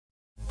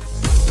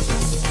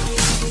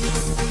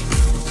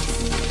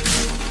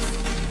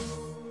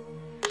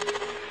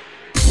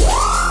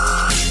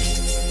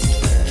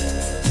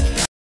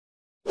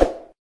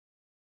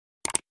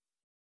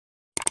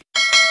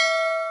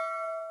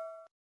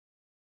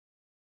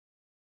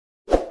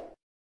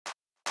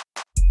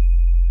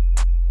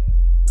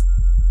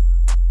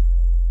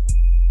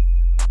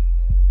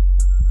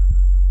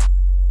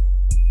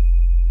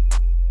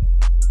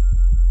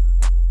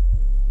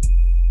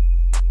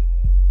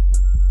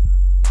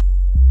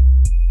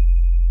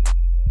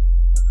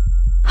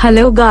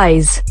Hello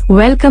guys,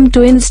 welcome to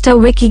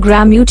Insta'Wiki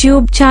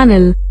YouTube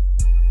channel.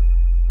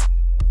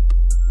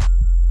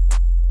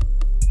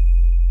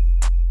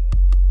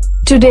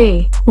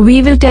 Today,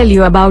 we will tell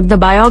you about the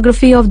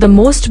biography of the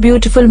most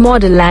beautiful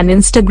model and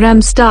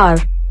Instagram star,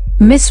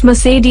 Miss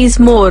Mercedes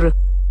Morr.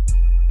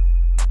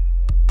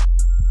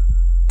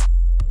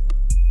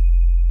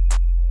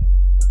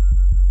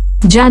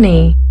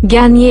 Jane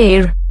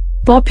Gagne,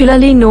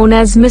 popularly known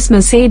as Miss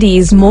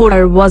Mercedes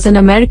Morr, was an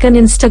American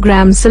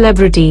Instagram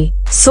celebrity,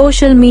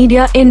 social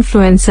media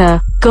influencer,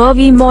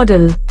 curvy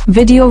model,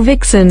 video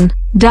vixen,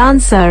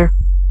 dancer,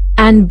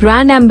 and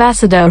brand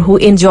ambassador who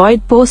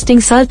enjoyed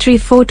posting sultry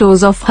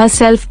photos of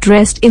herself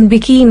dressed in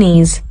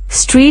bikinis,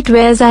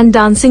 streetwears and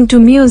dancing to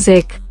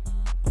music.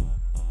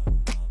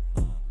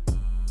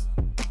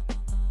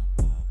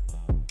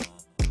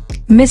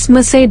 Miss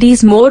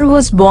Mercedes Morr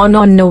was born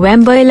on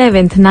November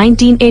 11,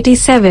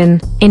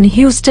 1987, in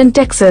Houston,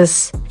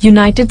 Texas,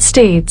 United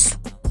States.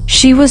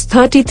 She was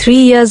 33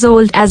 years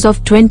old as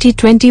of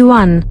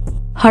 2021.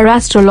 Her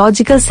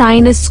astrological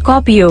sign is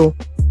Scorpio.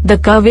 The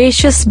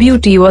curvaceous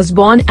beauty was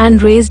born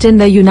and raised in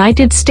the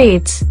United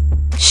States.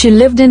 She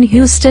lived in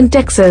Houston,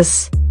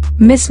 Texas.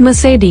 Miss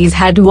Mercedes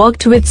had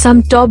worked with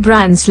some top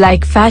brands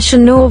like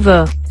Fashion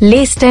Nova,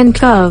 Lace &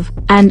 Curve,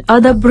 and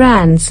other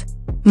brands.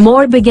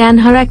 Morr began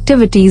her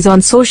activities on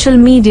social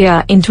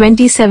media in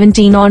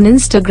 2017 on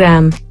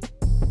Instagram.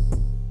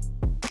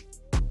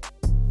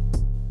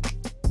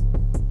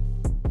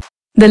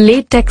 The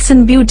late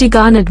Texan beauty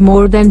garnered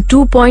more than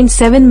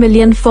 2.7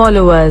 million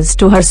followers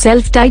to her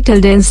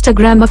self-titled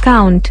Instagram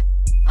account.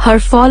 Her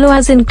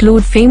followers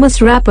include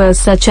famous rappers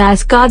such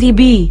as Cardi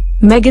B,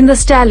 Megan Thee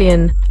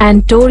Stallion,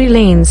 and Tory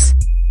Lanez.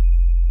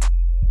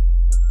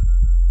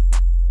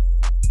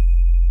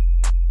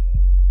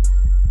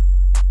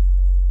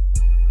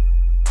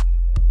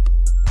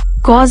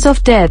 Cause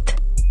of death.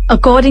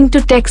 According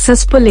to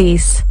Texas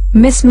police,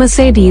 Miss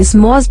Mercedes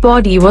Morr's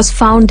body was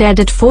found dead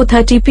at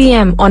 4:30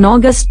 p.m. on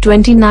August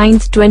 29,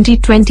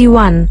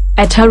 2021,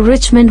 at her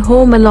Richmond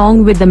home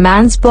along with the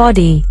man's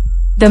body.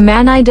 The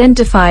man,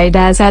 identified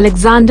as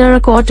Alexander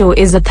Acotto,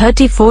 is a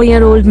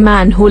 34-year-old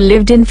man who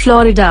lived in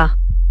Florida.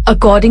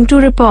 According to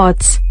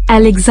reports,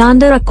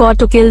 Alexander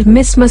Acotto killed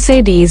Miss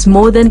Mercedes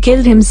more than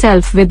killed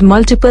himself with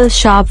multiple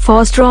sharp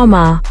force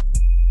trauma.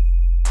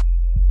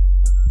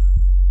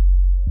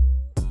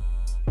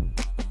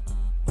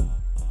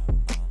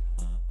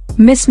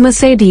 Miss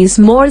Mercedes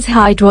Morr's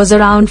height was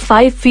around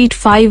 5 feet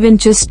 5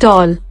 inches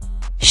tall.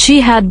 She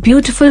had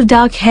beautiful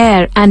dark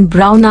hair and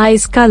brown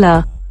eyes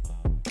color.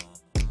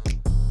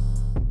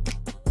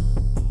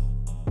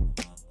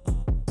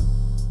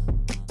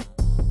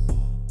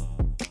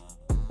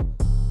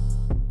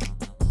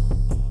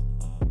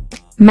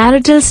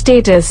 Marital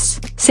status: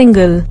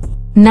 single.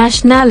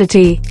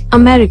 Nationality: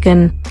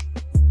 American.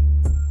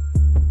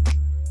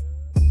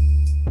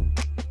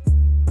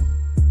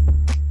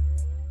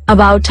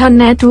 About her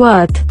net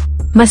worth.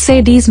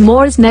 Mercedes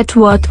Morr's net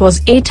worth was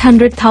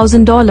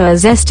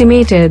 $800,000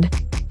 estimated.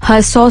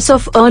 Her source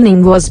of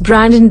earning was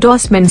brand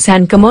endorsements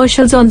and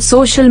commercials on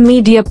social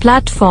media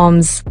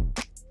platforms.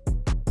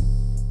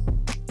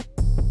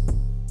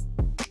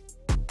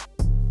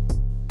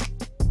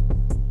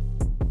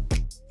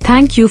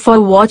 Thank you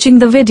for watching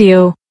the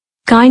video.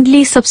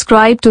 Kindly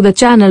subscribe to the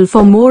channel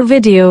for more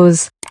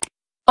videos.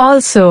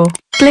 Also,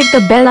 click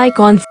the bell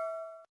icon